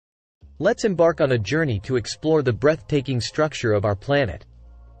Let's embark on a journey to explore the breathtaking structure of our planet.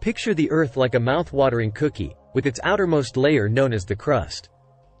 Picture the Earth like a mouth-watering cookie, with its outermost layer known as the crust.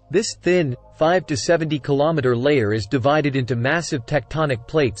 This thin, 5 to 70 kilometer layer is divided into massive tectonic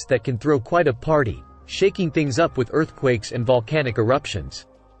plates that can throw quite a party, shaking things up with earthquakes and volcanic eruptions.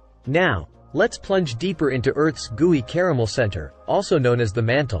 Now, let's plunge deeper into Earth's gooey caramel center, also known as the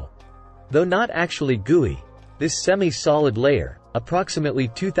mantle. Though not actually gooey, this semi-solid layer, approximately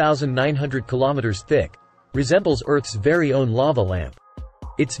 2,900 kilometers thick, resembles Earth's very own lava lamp.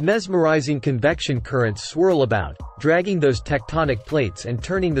 Its mesmerizing convection currents swirl about, dragging those tectonic plates and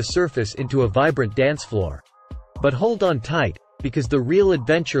turning the surface into a vibrant dance floor. But hold on tight, because the real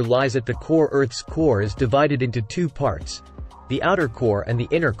adventure lies at the core. Earth's core is divided into two parts: the outer core and the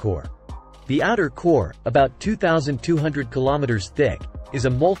inner core. The outer core, about 2,200 kilometers thick, is a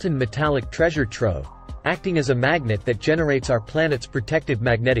molten metallic treasure trove, acting as a magnet that generates our planet's protective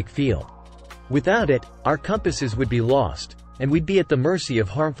magnetic field. Without it, our compasses would be lost, and we'd be at the mercy of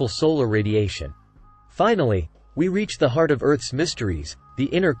harmful solar radiation. Finally, we reach the heart of Earth's mysteries, the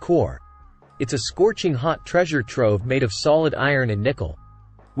inner core. It's a scorching hot treasure trove made of solid iron and nickel,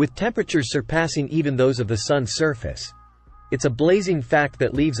 with temperatures surpassing even those of the sun's surface. It's a blazing fact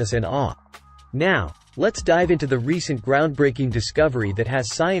that leaves us in awe. Now, let's dive into the recent groundbreaking discovery that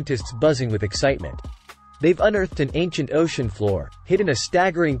has scientists buzzing with excitement. They've unearthed an ancient ocean floor, hidden a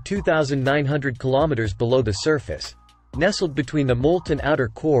staggering 2,900 kilometers below the surface, nestled between the molten outer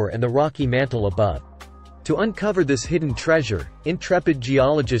core and the rocky mantle above. To uncover this hidden treasure, intrepid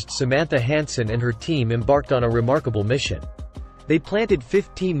geologist Samantha Hansen and her team embarked on a remarkable mission. They planted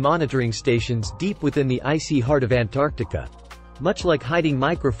 15 monitoring stations deep within the icy heart of Antarctica, much like hiding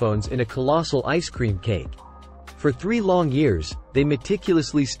microphones in a colossal ice cream cake. For 3 long years, they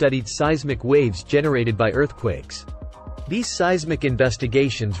meticulously studied seismic waves generated by earthquakes. These seismic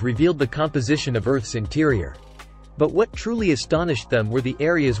investigations revealed the composition of Earth's interior. But what truly astonished them were the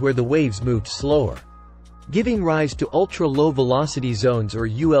areas where the waves moved slower, giving rise to ultra-low velocity zones, or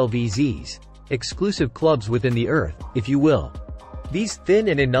ULVZs, exclusive clubs within the Earth, if you will. These thin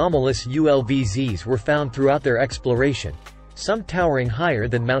and anomalous ULVZs were found throughout their exploration, some towering higher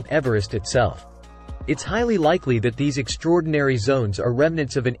than Mount Everest itself. It's highly likely that these extraordinary zones are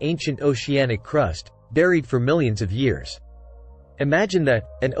remnants of an ancient oceanic crust, buried for millions of years. Imagine that,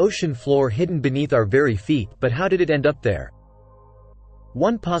 an ocean floor hidden beneath our very feet, but how did it end up there?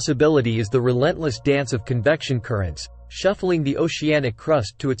 One possibility is the relentless dance of convection currents, shuffling the oceanic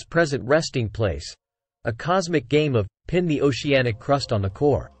crust to its present resting place. A cosmic game of pin the oceanic crust on the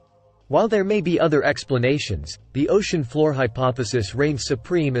core. While there may be other explanations, the ocean floor hypothesis reigns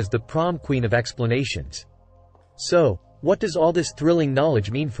supreme as the prom queen of explanations. So, what does all this thrilling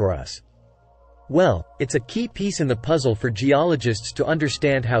knowledge mean for us? Well, it's a key piece in the puzzle for geologists to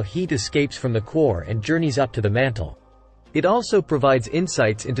understand how heat escapes from the core and journeys up to the mantle. It also provides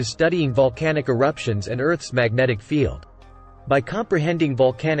insights into studying volcanic eruptions and Earth's magnetic field. By comprehending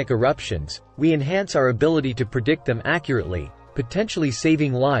volcanic eruptions, we enhance our ability to predict them accurately, potentially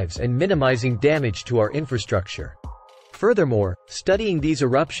saving lives and minimizing damage to our infrastructure. Furthermore, studying these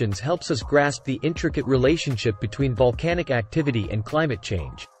eruptions helps us grasp the intricate relationship between volcanic activity and climate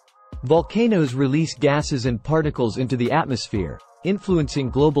change. Volcanoes release gases and particles into the atmosphere, influencing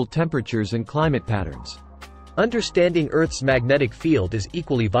global temperatures and climate patterns. Understanding Earth's magnetic field is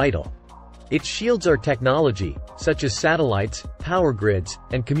equally vital. It shields our technology, such as satellites, power grids,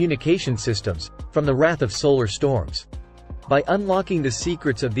 and communication systems, from the wrath of solar storms. By unlocking the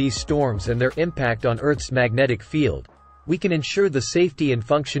secrets of these storms and their impact on Earth's magnetic field, we can ensure the safety and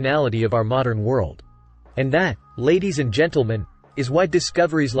functionality of our modern world. And that, ladies and gentlemen, is why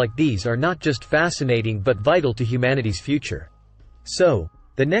discoveries like these are not just fascinating but vital to humanity's future. So,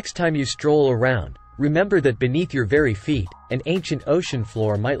 the next time you stroll around, remember that beneath your very feet, an ancient ocean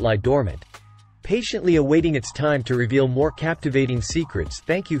floor might lie dormant, patiently awaiting its time to reveal more captivating secrets.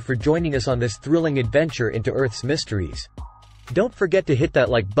 Thank you for joining us on this thrilling adventure into Earth's mysteries. Don't forget to hit that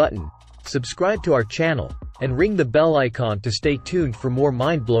like button, subscribe to our channel, and ring the bell icon to stay tuned for more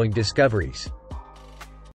mind-blowing discoveries.